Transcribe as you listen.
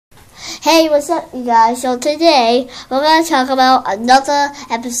Hey, what's up, you guys? So today we're gonna talk about another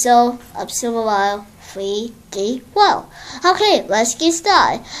episode of Super Mario 3D World. Okay, let's get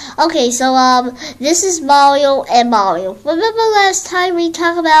started. Okay, so this is Mario and Mario. Remember last time we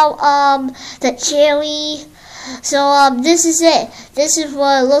talked about the cherry? So this is it. This is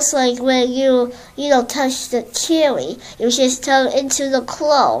what it looks like when you touch the cherry. You just turn into the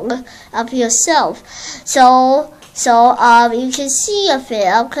clone of yourself. So you can see a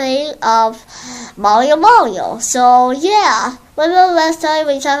bit, okay, of Mario. So yeah, remember last time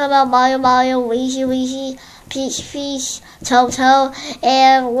we talked about Mario, Luigi, Peach, Toto,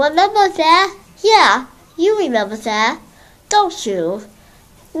 and remember that? Yeah, you remember that, don't you?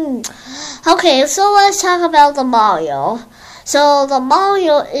 Okay, so let's talk about the Mario. So the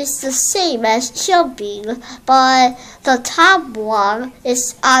Mario is the same as jumping, but the top one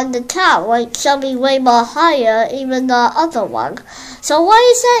is on the top, like jumping way more higher even the other one. So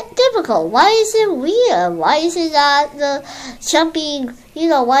why is that difficult? Why is it weird? Why is it not the jumping,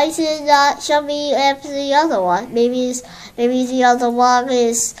 why is it not jumping after the other one? Maybe the other one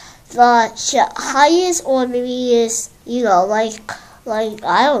is the highest, or maybe it's, like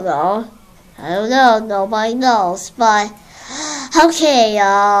I don't know, nobody knows, but okay,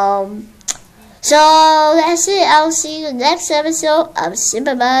 so that's it. I'll see you in the next episode of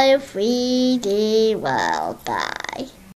Super Mario 3D World. Bye.